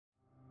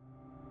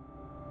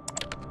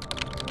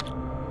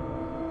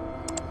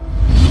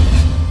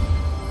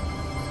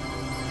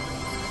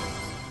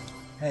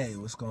Hey,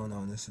 what's going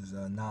on? This is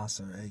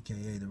Nasser,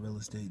 aka the Real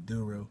Estate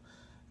Guru,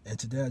 and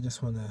today I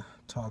just want to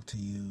talk to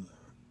you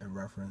in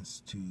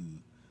reference to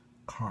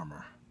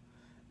karma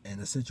and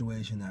a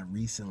situation that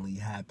recently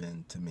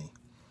happened to me.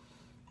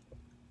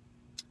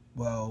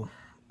 Well,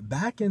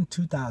 back in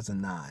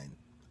 2009,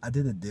 I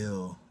did a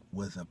deal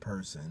with a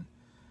person,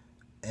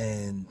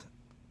 and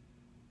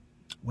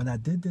when I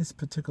did this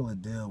particular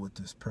deal with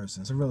this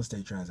person, it's a real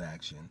estate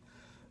transaction.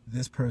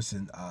 This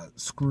person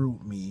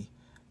screwed me,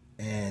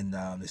 and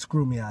they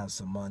screwed me out of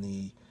some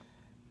money,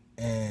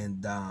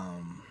 and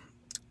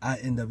I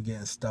end up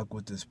getting stuck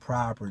with this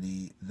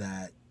property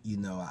that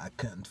I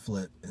couldn't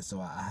flip, and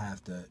so I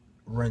have to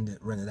rent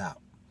it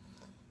out.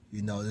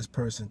 This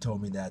person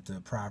told me that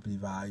the property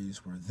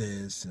values were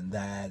this and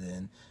that,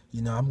 and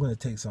I'm going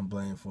to take some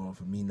blame for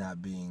me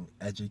not being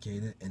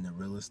educated in the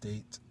real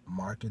estate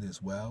market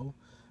as well,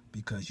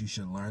 because you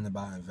should learn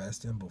about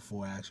investing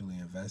before actually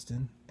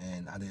investing,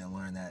 and I didn't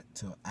learn that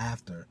till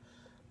after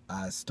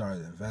I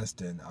started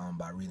investing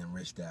by reading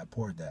Rich Dad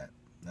Poor Dad.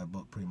 That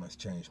book pretty much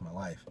changed my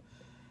life.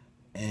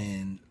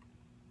 And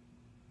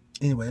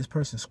anyway, this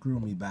person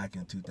screwed me back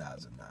in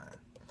 2009.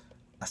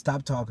 I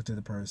stopped talking to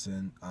the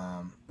person.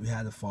 We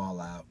had a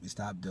fallout. We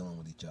stopped dealing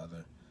with each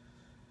other.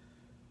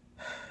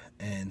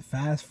 And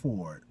fast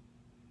forward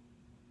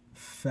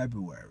December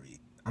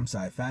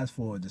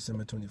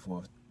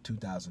 24th,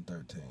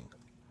 2013.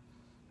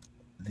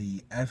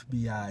 The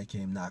FBI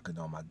came knocking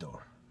on my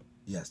door.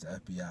 Yes, the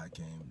FBI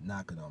came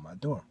knocking on my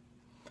door.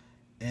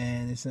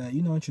 And they said,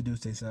 introduce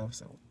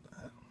themselves.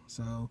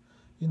 So,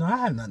 I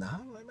have nothing.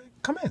 I'm like, man,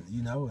 come in,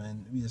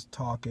 and we just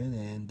talking,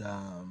 and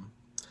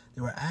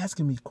they were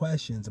asking me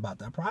questions about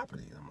that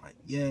property. And I'm like,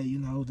 yeah,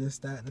 this,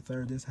 that, and the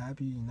third, this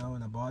happy, and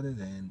I bought it.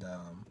 And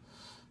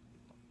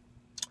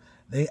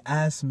they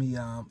asked me,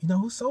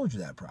 who sold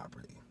you that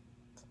property?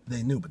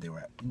 They knew, but they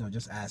were,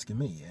 just asking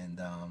me. And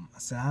I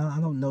said, I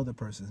don't know the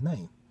person's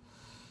name,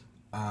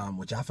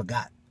 which I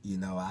forgot.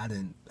 I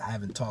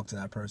haven't talked to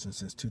that person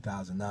since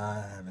 2009.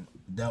 I haven't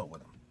dealt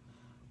with them.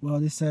 Well,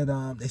 they said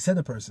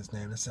the person's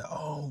name. They said,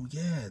 oh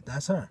yeah,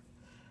 that's her.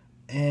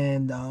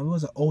 And it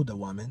was an older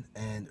woman,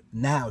 and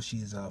now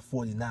she's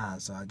 49.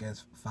 So I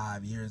guess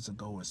 5 years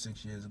ago or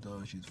 6 years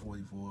ago, she's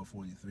 44,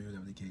 43,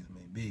 whatever the case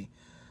may be.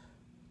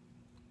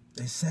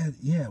 They said,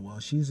 yeah,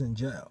 well, she's in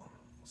jail.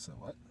 So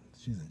what?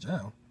 She's in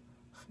jail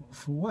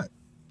for what?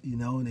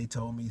 And they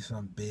told me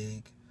some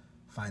big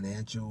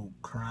financial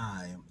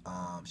crime.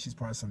 She's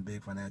part of some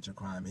big financial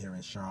crime here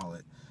in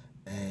Charlotte,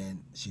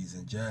 and she's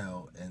in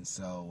jail. And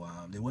so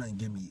they wouldn't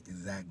give me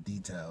exact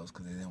details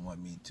because they didn't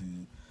want me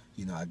to,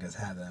 I guess,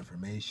 have that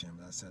information.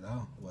 But I said,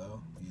 oh,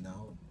 well,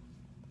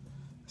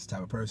 this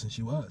type of person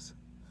she was.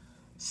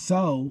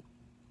 So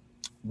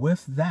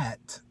with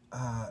that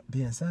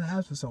being said, I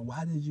asked her, so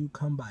why did you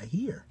come by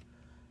here?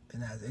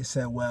 And they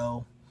said,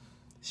 well,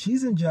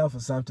 she's in jail for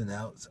something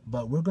else,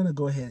 but we're going to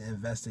go ahead and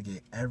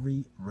investigate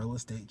every real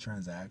estate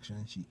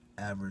transaction she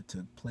ever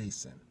took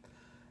place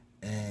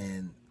in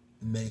and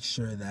make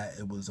sure that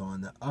it was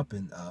on the up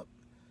and up,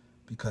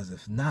 because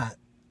if not,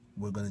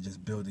 we're going to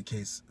just build a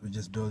case. We're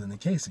just building a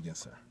case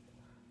against her.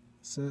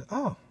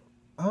 So,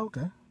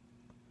 okay.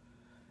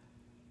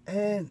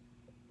 And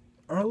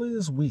earlier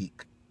this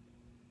week,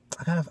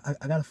 I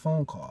got a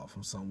phone call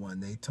from someone.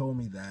 They told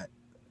me that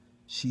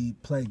she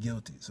pled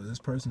guilty. So this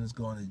person is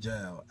going to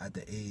jail at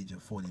the age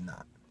of 49.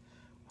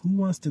 Who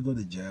wants to go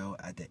to jail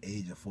at the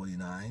age of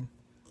 49?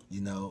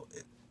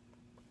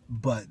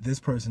 But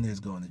this person is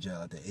going to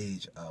jail at the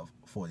age of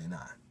 49.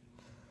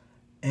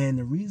 And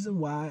the reason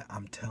why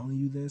I'm telling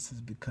you this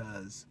is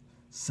because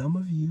some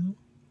of you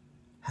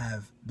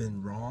have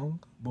been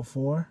wrong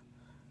before.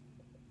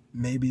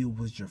 Maybe it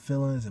was your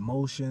feelings,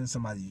 emotions,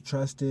 somebody you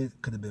trusted.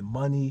 Could have been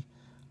money.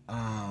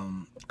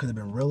 Could have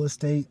been real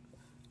estate.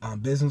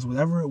 Business,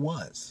 whatever it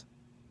was.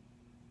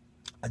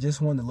 I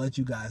just want to let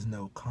you guys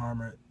know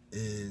karma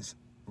is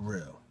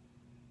real.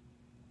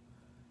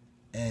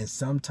 And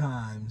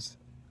sometimes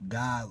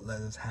God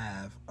let us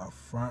have a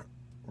front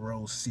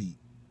row seat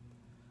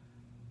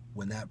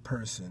when that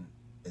person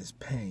is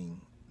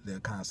paying their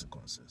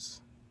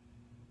consequences.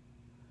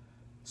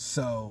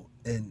 So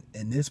in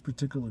this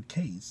particular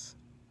case,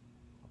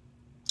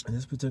 in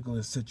this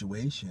particular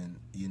situation,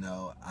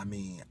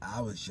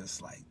 I was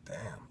just like,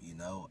 damn,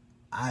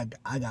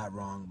 I got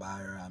wronged by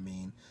her.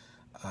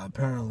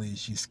 Apparently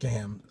she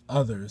scammed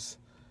others,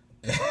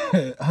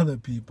 other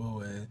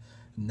people, and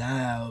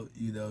now,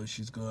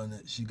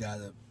 she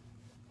gotta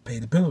pay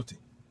the penalty.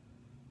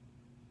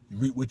 You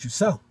reap what you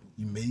sow.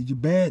 You made your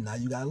bed, now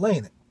you gotta lay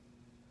in it.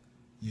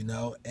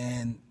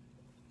 And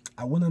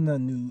I went on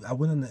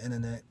the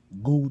internet,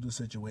 Googled the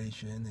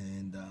situation,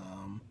 and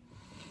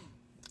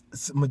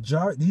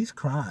these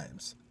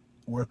crimes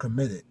were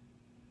committed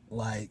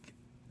like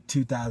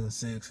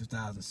 2006,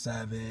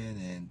 2007,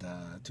 and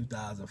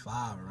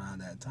 2005, around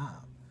that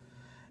time.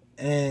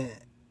 And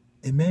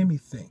it made me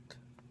think,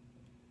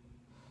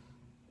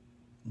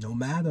 no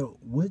matter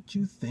what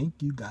you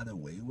think you got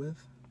away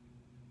with,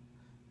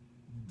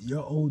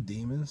 your old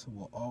demons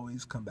will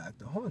always come back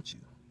to haunt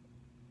you.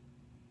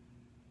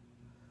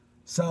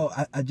 So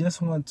I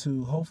just want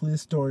to, hopefully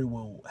this story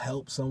will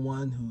help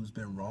someone who's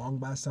been wronged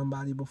by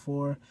somebody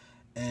before,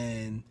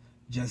 and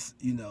just,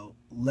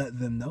 let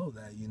them know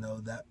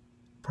that, that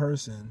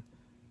person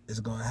is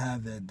going to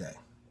have their day.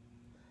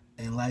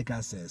 And like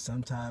I said,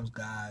 sometimes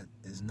God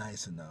is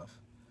nice enough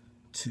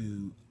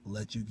to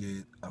let you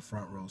get a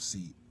front row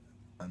seat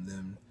on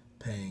them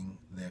paying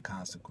their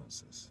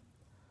consequences.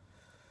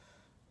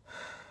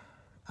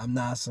 I'm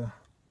Nasa.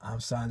 I'm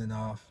signing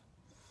off.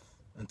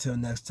 Until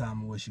next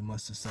time, I wish you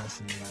much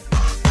success in your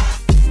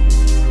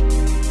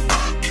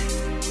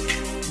life.